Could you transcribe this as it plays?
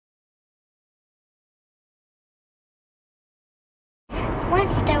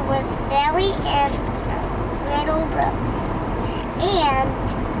Once there was Sally and her little brother. And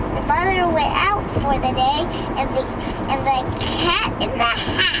the mother went out for the day, and the cat in the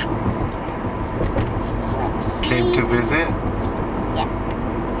hat came to visit? Yep.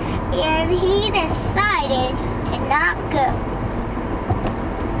 And he decided to not go.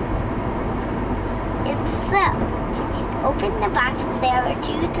 And so, he opened the box, and there were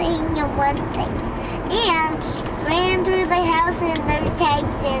two things and one thing. And he ran through the house, and there's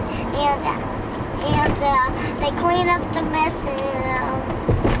tags, and they cleaned up the mess, and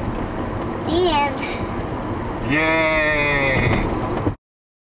the end. Yay!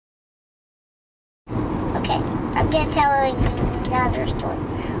 Okay, I'm gonna tell you another story.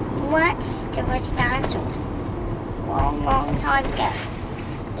 Once there was dinosaurs, long time ago,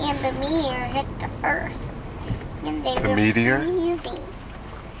 and the meteor hit the Earth, and they were freezing.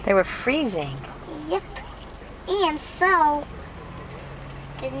 They were freezing. Yep. And so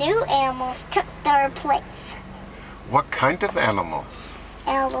the new animals took their place. What kind of animals?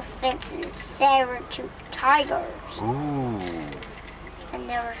 Elephants and saber-tooth tigers. Ooh. I've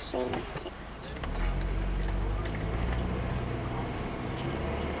never seen it.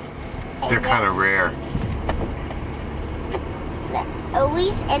 They're kind of rare. They're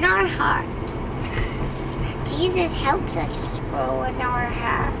always in our heart. Jesus helps us grow in our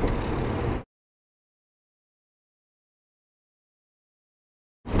heart.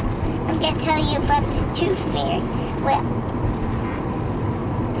 I'm going to tell you about the Tooth Fairy. Well,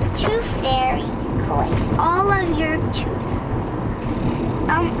 the Tooth Fairy collects all of your teeth.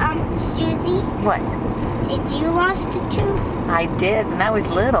 Susie? What? Did you lost a tooth? I did. When I was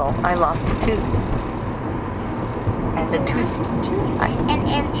little, I lost a tooth. And the tooth.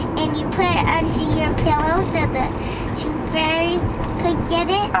 And you put it under your pillow so the Tooth Fairy could get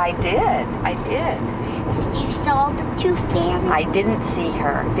it? I did. Did you saw the Tooth Fairy? I didn't see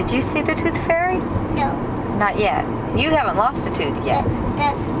her. Did you see the Tooth Fairy? No. Not yet. You haven't lost a tooth yet.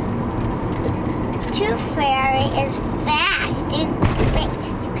 The Tooth Fairy is fast. You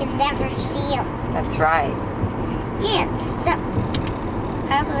can never see him. That's right. Yeah, so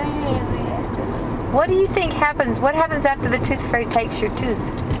I believe What do you think happens? What happens after the Tooth Fairy takes your tooth?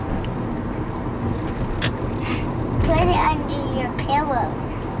 Put it under your pillow.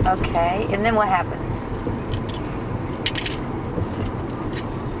 Okay, and then what happens?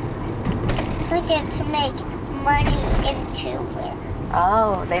 Put it to make money into it.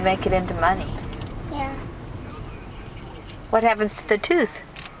 Oh, they make it into money. Yeah. What happens to the tooth?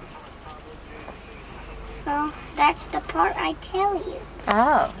 Well, that's the part I tell you.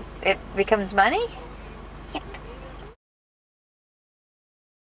 Oh, it becomes money? Yep.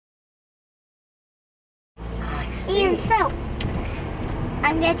 I see. And so,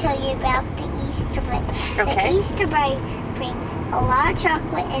 I'm going to tell you about the Easter Bunny. Okay. The Easter Bunny brings a lot of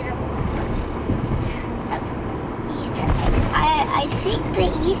chocolate and a lot of Easter eggs. I think the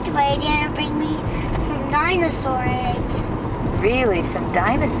Easter Bunny did bring me some dinosaur eggs. Really, some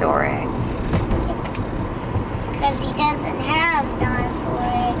dinosaur eggs? Because he doesn't have dinosaur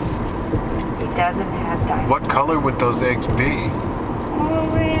eggs. He doesn't have dinosaur. What color would those eggs be?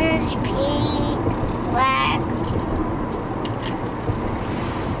 Orange, pink, black.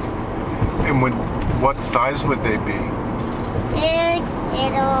 And what size would they be? Big,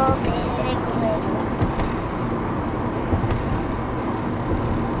 little, big, little.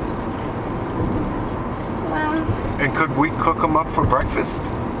 Well, And could we cook them up for breakfast?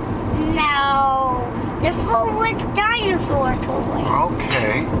 no. They're full with dinosaur toys.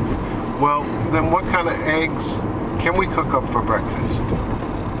 Okay. Well, then what kind of eggs can we cook up for breakfast?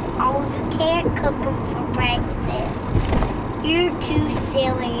 Oh, you can't cook them for breakfast. You're too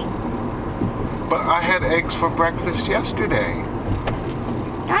silly. But I had eggs for breakfast yesterday.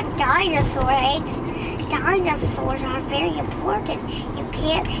 Not dinosaur eggs. Dinosaurs are very important. You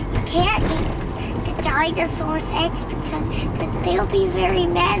can't eat the dinosaurs' eggs because they'll be very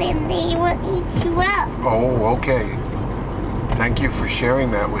mad and they will eat you up. Oh, okay. Thank you for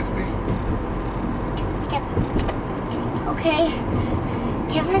sharing that with me. Okay,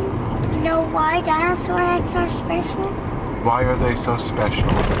 Kevin, you know why dinosaur eggs are special? Why are they so special?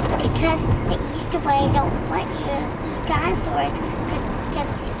 Because the Easter Bunny don't want you to eat dinosaur eggs.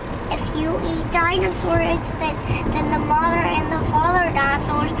 Because if you eat dinosaur eggs, then the mother and the father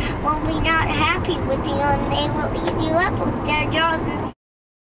dinosaurs will be not happy with you, and they will eat you up with their jaws